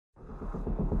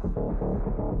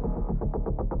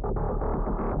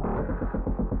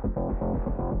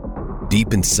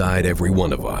Deep inside every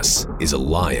one of us is a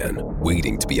lion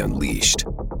waiting to be unleashed.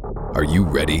 Are you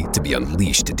ready to be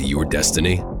unleashed into your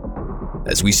destiny?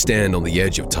 As we stand on the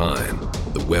edge of time,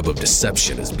 the web of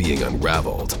deception is being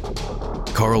unraveled.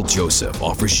 Carl Joseph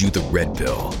offers you the red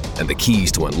pill and the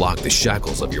keys to unlock the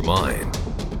shackles of your mind.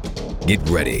 Get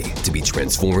ready to be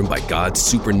transformed by God's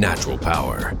supernatural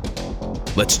power.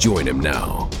 Let's join him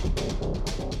now.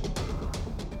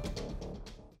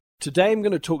 Today I'm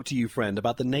going to talk to you, friend,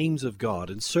 about the names of God,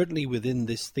 and certainly within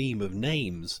this theme of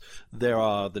names, there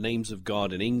are the names of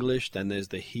God in English, then there's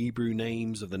the Hebrew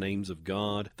names of the names of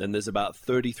God, then there's about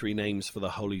 33 names for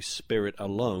the Holy Spirit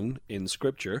alone in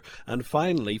Scripture, and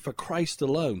finally, for Christ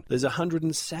alone, there's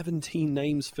 117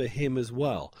 names for Him as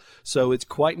well. So it's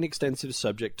quite an extensive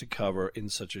subject to cover in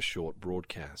such a short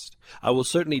broadcast. I will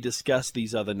certainly discuss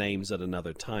these other names at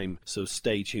another time, so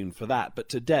stay tuned for that, but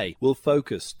today we'll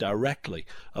focus directly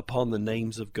upon the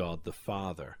names of God the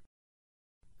Father.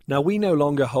 Now, we no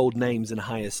longer hold names in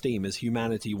high esteem as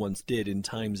humanity once did in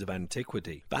times of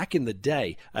antiquity. Back in the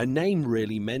day, a name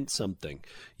really meant something.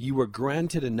 You were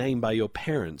granted a name by your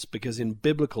parents because in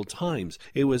biblical times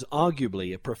it was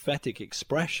arguably a prophetic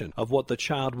expression of what the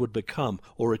child would become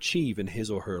or achieve in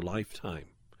his or her lifetime.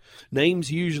 Names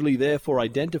usually therefore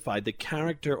identified the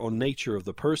character or nature of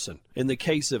the person. In the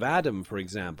case of Adam, for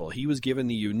example, he was given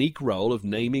the unique role of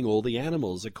naming all the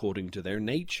animals according to their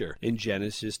nature in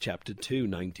Genesis chapter 2,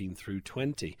 19 through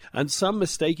 20. And some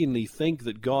mistakenly think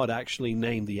that God actually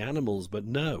named the animals, but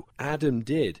no, Adam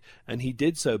did, and he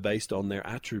did so based on their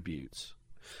attributes.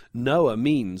 Noah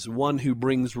means one who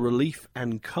brings relief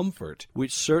and comfort,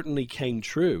 which certainly came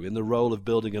true in the role of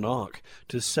building an ark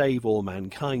to save all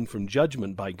mankind from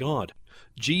judgment by God.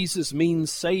 Jesus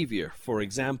means Savior, for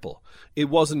example. It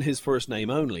wasn't his first name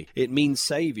only. It means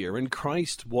Savior, and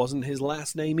Christ wasn't his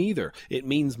last name either. It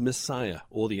means Messiah,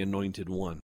 or the Anointed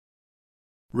One.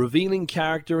 Revealing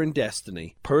character and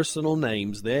destiny, personal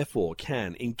names therefore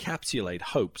can encapsulate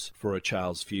hopes for a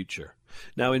child's future.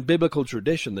 Now, in biblical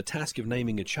tradition, the task of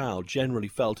naming a child generally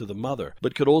fell to the mother,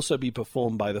 but could also be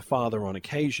performed by the father on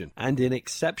occasion, and in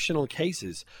exceptional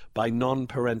cases by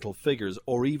non-parental figures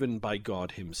or even by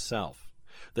God himself.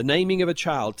 The naming of a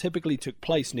child typically took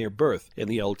place near birth in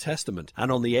the Old Testament,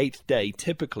 and on the 8th day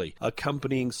typically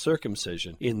accompanying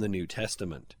circumcision in the New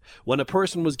Testament. When a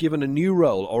person was given a new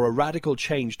role or a radical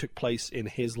change took place in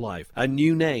his life, a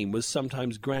new name was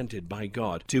sometimes granted by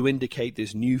God to indicate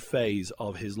this new phase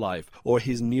of his life, or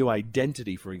his new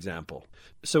identity, for example.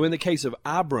 So in the case of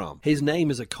Abram, his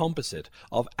name is a composite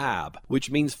of Ab,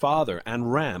 which means father,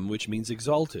 and Ram, which means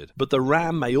exalted. But the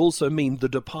Ram may also mean the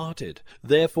departed.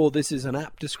 Therefore, this is an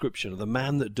apt description of the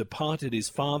man that departed his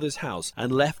father's house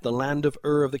and left the land of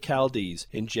Ur of the Chaldees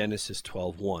in Genesis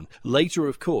 12:1. Later,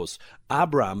 of course,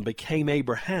 Abram became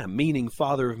Abraham, meaning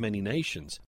father of many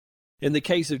nations. In the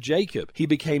case of Jacob, he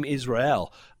became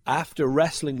Israel after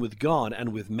wrestling with God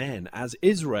and with men, as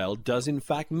Israel does in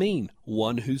fact mean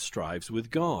one who strives with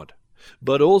God.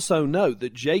 But also note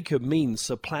that Jacob means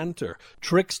supplanter,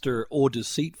 trickster, or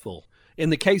deceitful. In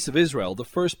the case of Israel, the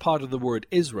first part of the word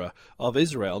Isra of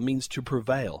Israel means to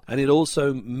prevail, and it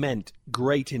also meant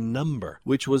great in number,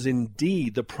 which was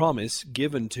indeed the promise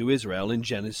given to Israel in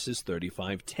Genesis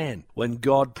 35:10, when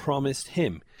God promised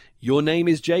him, "Your name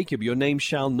is Jacob, your name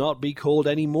shall not be called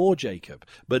any more Jacob,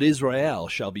 but Israel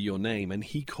shall be your name." And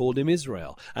he called him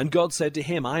Israel. And God said to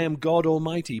him, "I am God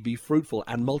Almighty, be fruitful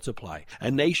and multiply. A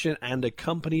nation and a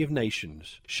company of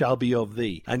nations shall be of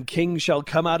thee, and kings shall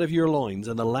come out of your loins,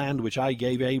 and the land which I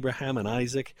gave Abraham and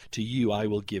Isaac, to you I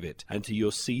will give it, and to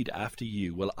your seed after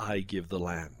you will I give the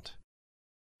land."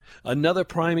 Another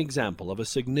prime example of a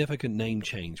significant name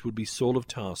change would be Saul of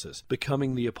Tarsus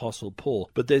becoming the Apostle Paul,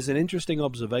 but there's an interesting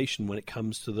observation when it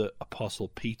comes to the Apostle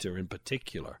Peter in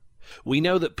particular. We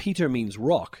know that Peter means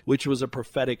rock, which was a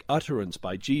prophetic utterance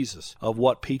by Jesus of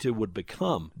what Peter would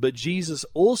become, but Jesus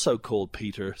also called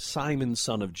Peter Simon,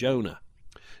 son of Jonah.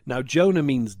 Now Jonah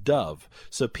means dove,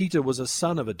 so Peter was a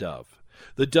son of a dove.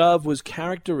 The dove was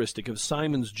characteristic of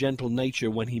Simon's gentle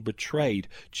nature when he betrayed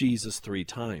Jesus 3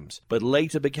 times, but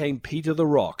later became Peter the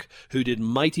Rock, who did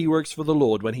mighty works for the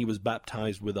Lord when he was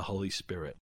baptized with the Holy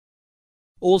Spirit.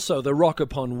 Also, the rock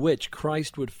upon which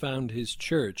Christ would found his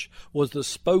church was the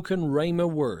spoken rhema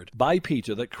word by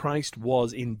Peter that Christ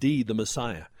was indeed the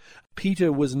Messiah.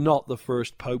 Peter was not the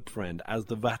first pope, friend, as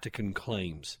the Vatican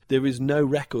claims. There is no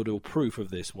record or proof of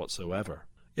this whatsoever.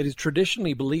 It is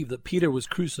traditionally believed that Peter was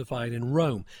crucified in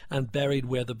Rome and buried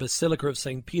where the Basilica of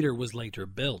St. Peter was later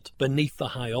built, beneath the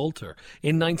high altar.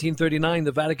 In 1939,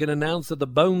 the Vatican announced that the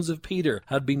bones of Peter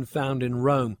had been found in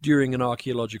Rome during an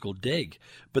archaeological dig,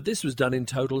 but this was done in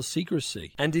total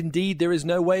secrecy. And indeed, there is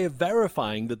no way of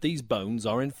verifying that these bones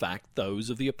are in fact those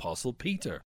of the Apostle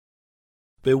Peter.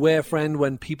 Beware, friend,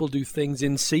 when people do things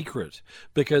in secret,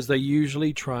 because they're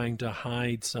usually trying to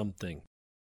hide something.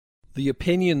 The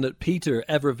opinion that Peter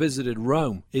ever visited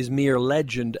Rome is mere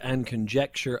legend and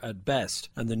conjecture at best,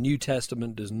 and the New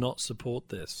Testament does not support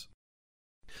this.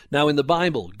 Now, in the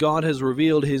Bible, God has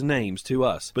revealed his names to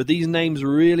us, but these names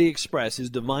really express his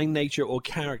divine nature or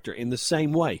character in the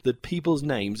same way that people's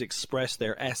names express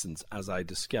their essence, as I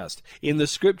discussed. In the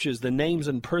Scriptures, the names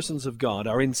and persons of God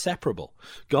are inseparable.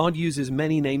 God uses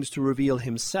many names to reveal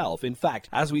himself. In fact,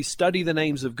 as we study the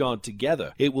names of God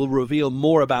together, it will reveal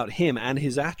more about him and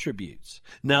his attributes.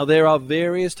 Now, there are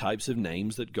various types of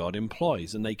names that God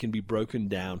employs, and they can be broken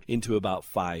down into about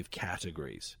 5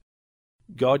 categories.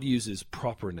 God uses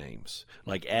proper names,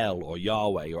 like El or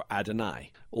Yahweh or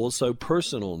Adonai. Also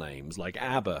personal names, like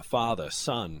Abba, Father,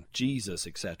 Son, Jesus,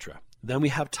 etc. Then we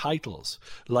have titles,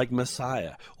 like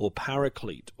Messiah or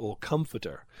Paraclete or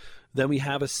Comforter. Then we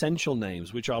have essential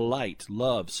names, which are light,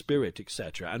 love, spirit,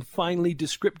 etc. And finally,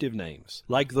 descriptive names,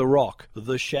 like the Rock,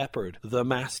 the Shepherd, the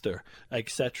Master,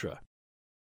 etc.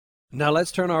 Now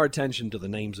let's turn our attention to the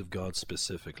names of God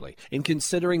specifically. In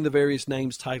considering the various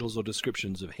names, titles, or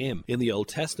descriptions of him in the Old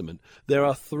Testament, there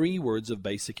are 3 words of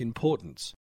basic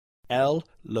importance: El,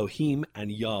 Elohim, and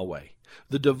Yahweh.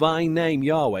 The divine name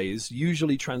Yahweh is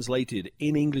usually translated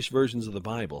in English versions of the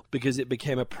Bible because it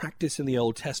became a practice in the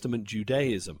Old Testament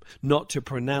Judaism not to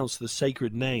pronounce the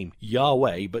sacred name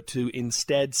Yahweh, but to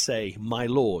instead say my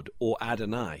Lord or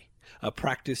Adonai, a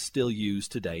practice still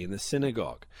used today in the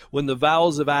synagogue. When the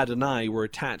vowels of Adonai were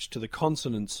attached to the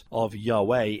consonants of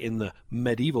Yahweh in the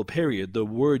medieval period, the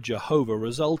word Jehovah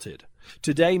resulted.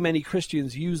 Today, many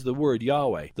Christians use the word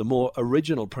Yahweh, the more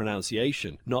original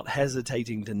pronunciation, not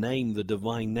hesitating to name the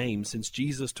divine name, since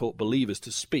Jesus taught believers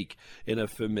to speak in a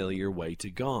familiar way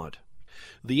to God.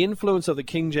 The influence of the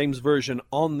King James Version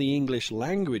on the English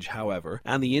language, however,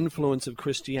 and the influence of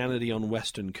Christianity on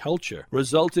Western culture,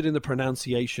 resulted in the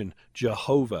pronunciation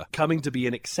Jehovah coming to be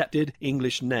an accepted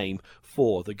English name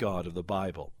for the God of the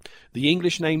Bible. The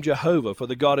English name Jehovah for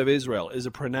the God of Israel is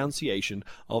a pronunciation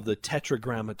of the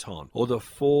Tetragrammaton, or the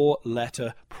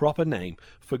 4-letter proper name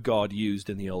for God used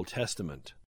in the Old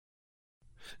Testament.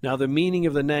 Now, the meaning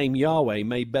of the name Yahweh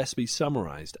may best be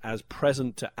summarized as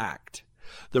present to act.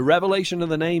 The revelation of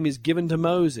the name is given to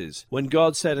Moses when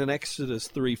God said in Exodus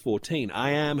 3:14,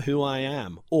 I am who I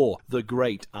am, or the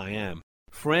great I am.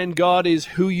 Friend, God is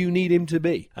who you need him to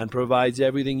be and provides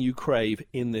everything you crave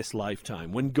in this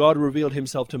lifetime. When God revealed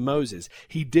himself to Moses,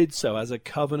 he did so as a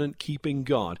covenant-keeping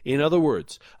God. In other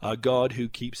words, a God who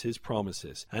keeps his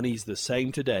promises. And he's the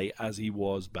same today as he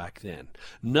was back then.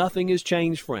 Nothing has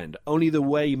changed, friend, only the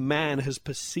way man has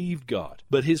perceived God.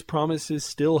 But his promises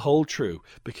still hold true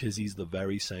because he's the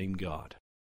very same God.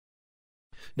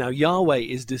 Now, Yahweh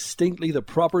is distinctly the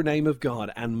proper name of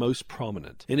God and most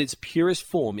prominent. In its purest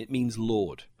form, it means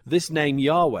Lord. This name,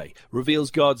 Yahweh,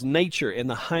 reveals God's nature in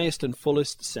the highest and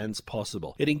fullest sense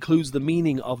possible. It includes the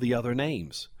meaning of the other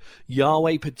names.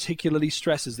 Yahweh particularly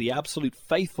stresses the absolute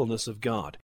faithfulness of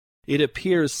God. It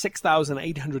appears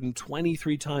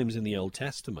 6,823 times in the Old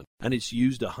Testament, and it's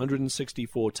used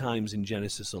 164 times in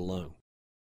Genesis alone.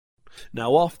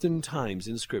 Now, oftentimes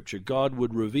in Scripture, God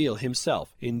would reveal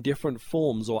himself in different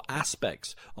forms or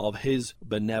aspects of his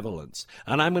benevolence,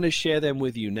 and I'm going to share them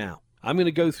with you now. I'm going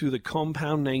to go through the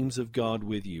compound names of God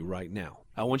with you right now.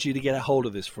 I want you to get a hold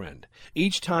of this, friend.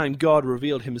 Each time God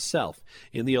revealed himself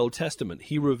in the Old Testament,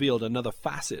 he revealed another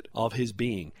facet of his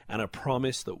being and a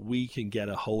promise that we can get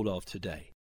a hold of today.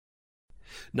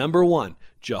 Number 1,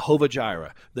 Jehovah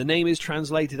Jireh. The name is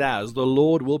translated as the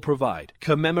Lord will provide,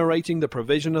 commemorating the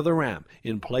provision of the ram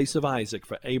in place of Isaac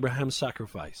for Abraham's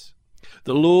sacrifice.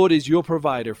 The Lord is your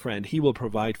provider, friend. He will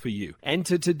provide for you.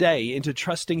 Enter today into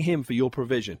trusting him for your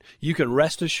provision. You can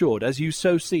rest assured as you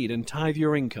sow seed and tithe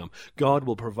your income, God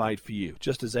will provide for you.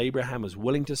 Just as Abraham was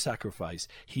willing to sacrifice,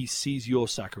 he sees your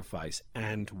sacrifice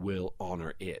and will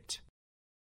honor it.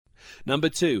 Number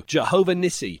 2, Jehovah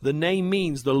Nissi. The name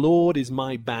means the Lord is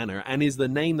my banner and is the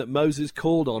name that Moses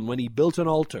called on when he built an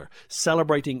altar,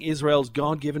 celebrating Israel's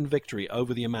God-given victory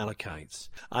over the Amalekites.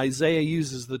 Isaiah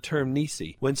uses the term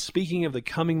Nissi when speaking of the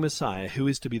coming Messiah who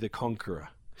is to be the conqueror.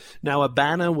 Now, a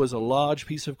banner was a large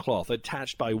piece of cloth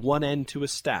attached by one end to a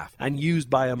staff and used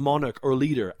by a monarch or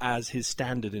leader as his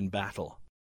standard in battle.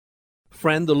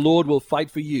 Friend, the Lord will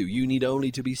fight for you. You need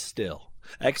only to be still.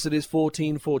 Exodus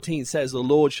 14:14 says, "The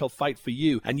Lord shall fight for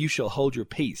you, and you shall hold your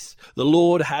peace." The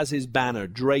Lord has his banner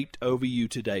draped over you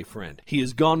today, friend. He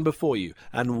has gone before you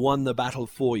and won the battle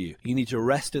for you. You need to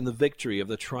rest in the victory of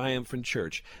the triumphant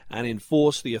church and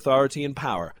enforce the authority and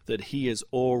power that he has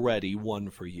already won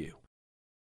for you.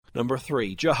 Number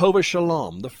 3, Jehovah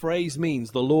Shalom. The phrase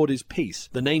means the Lord is peace.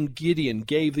 The name Gideon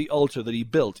gave the altar that he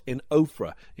built in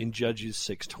Ophrah in Judges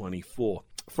 6:24.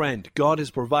 Friend, God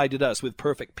has provided us with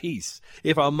perfect peace.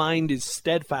 If our mind is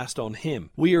steadfast on him,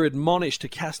 we are admonished to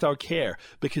cast our care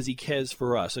because he cares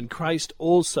for us. And Christ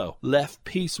also left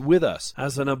peace with us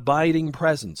as an abiding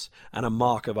presence and a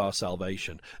mark of our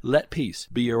salvation. Let peace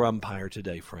be your umpire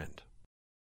today, friend.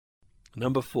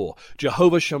 Number 4,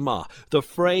 Jehovah Shammah. The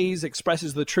phrase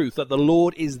expresses the truth that the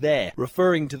Lord is there,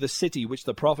 referring to the city which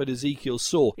the prophet Ezekiel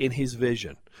saw in his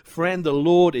vision. Friend, the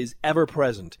Lord is ever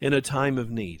present in a time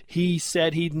of need. He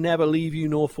said he'd never leave you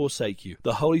nor forsake you.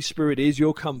 The Holy Spirit is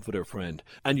your comforter, friend,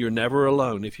 and you're never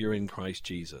alone if you're in Christ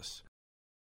Jesus.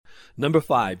 Number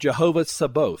 5, Jehovah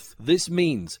Sabaoth. This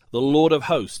means the Lord of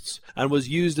hosts, and was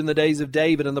used in the days of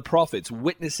David and the prophets,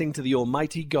 witnessing to the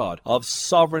Almighty God of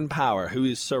sovereign power who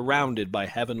is surrounded by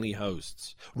heavenly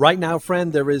hosts. Right now,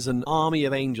 friend, there is an army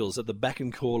of angels at the beck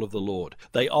and call of the Lord.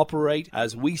 They operate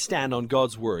as we stand on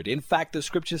God's word. In fact, the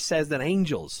scripture says that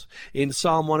angels, in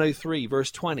Psalm 103,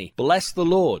 verse 20, "Bless the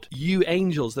Lord, you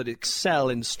angels that excel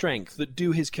in strength, that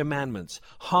do his commandments,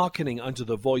 hearkening unto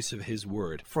the voice of his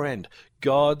word." Friend,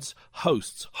 God's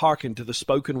hosts hearken to the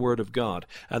spoken word of God,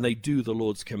 and they do the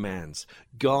Lord's commands.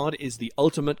 God is the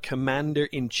ultimate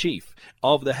commander-in-chief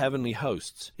of the heavenly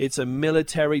hosts. It's a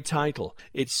military title.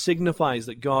 It signifies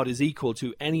that God is equal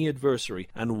to any adversary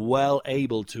and well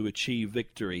able to achieve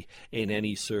victory in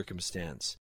any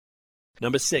circumstance.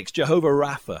 Number 6, Jehovah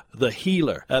Rapha, the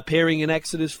healer, appearing in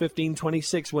Exodus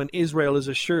 15:26 when Israel is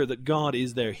assured that God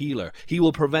is their healer. He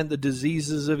will prevent the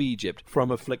diseases of Egypt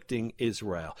from afflicting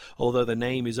Israel. Although the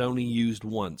name is only used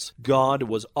once, God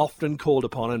was often called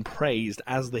upon and praised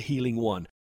as the healing one.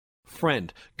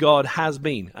 Friend, God has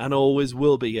been and always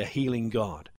will be a healing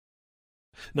God.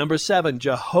 Number 7,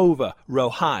 Jehovah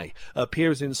Rohi,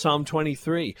 appears in Psalm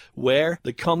 23, where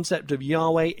the concept of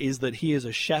Yahweh is that he is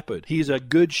a shepherd. He is a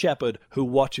good shepherd who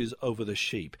watches over the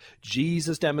sheep.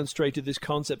 Jesus demonstrated this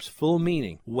concept's full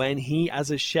meaning when he,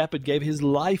 as a shepherd, gave his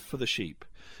life for the sheep.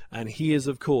 And he is,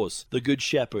 of course, the good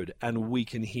shepherd, and we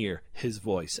can hear his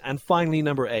voice. And finally,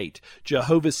 number 8,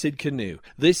 Jehovah Sidkenu.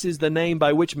 This is the name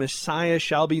by which Messiah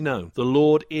shall be known. The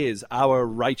Lord is our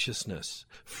righteousness.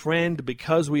 Friend,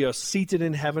 because we are seated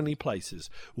in heavenly places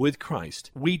with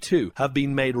Christ, we too have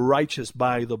been made righteous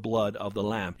by the blood of the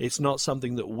Lamb. It's not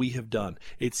something that we have done.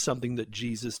 It's something that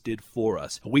Jesus did for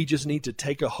us. We just need to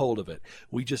take a hold of it.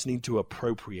 We just need to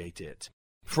appropriate it.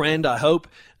 Friend, I hope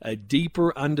a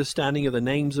deeper understanding of the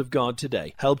names of God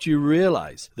today helped you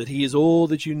realize that he is all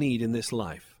that you need in this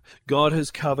life. God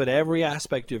has covered every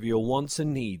aspect of your wants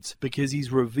and needs because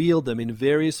he's revealed them in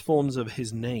various forms of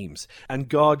his names. And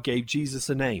God gave Jesus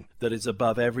a name that is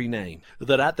above every name,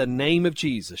 that at the name of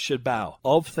Jesus should bow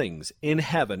of things in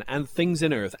heaven and things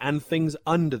in earth and things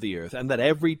under the earth, and that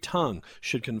every tongue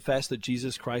should confess that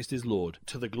Jesus Christ is Lord,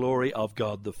 to the glory of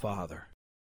God the Father.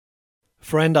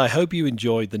 Friend, I hope you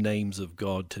enjoyed the names of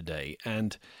God today.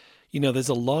 And, there's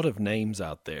a lot of names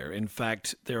out there. In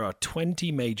fact, there are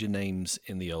 20 major names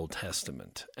in the Old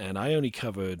Testament, and I only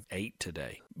covered 8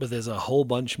 today. But there's a whole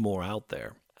bunch more out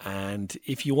there. And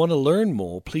if you want to learn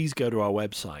more, please go to our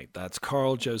website. That's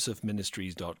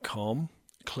carljosephministries.com.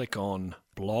 Click on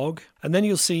blog, and then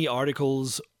you'll see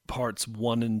articles, parts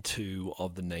 1 and 2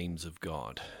 of the names of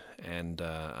God. And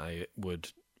I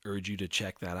would urge you to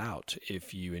check that out.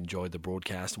 If you enjoyed the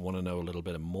broadcast and want to know a little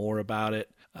bit more about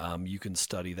it, you can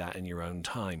study that in your own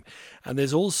time. And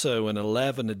there's also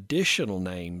 11 additional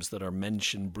names that are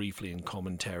mentioned briefly in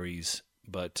commentaries,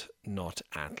 but not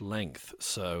at length.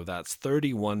 So that's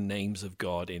 31 names of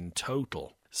God in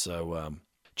total. So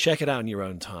check it out in your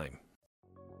own time.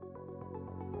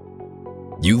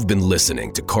 You've been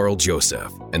listening to Carl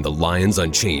Joseph and the Lions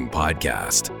Unchained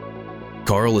podcast.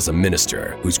 Carl is a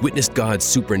minister who's witnessed God's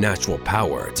supernatural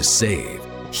power to save,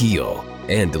 heal,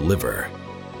 and deliver.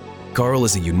 Carl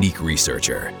is a unique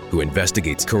researcher who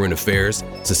investigates current affairs,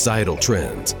 societal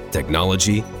trends,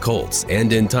 technology, cults,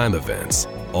 and end-time events,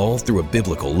 all through a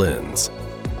biblical lens.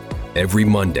 Every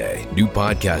Monday, new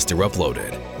podcasts are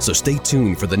uploaded, so stay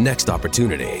tuned for the next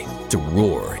opportunity to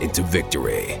roar into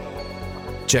victory.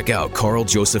 Check out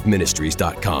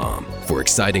carljosephministries.com for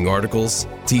exciting articles,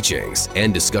 teachings,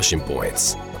 and discussion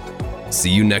points. See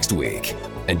you next week,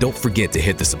 and don't forget to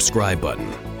hit the subscribe button.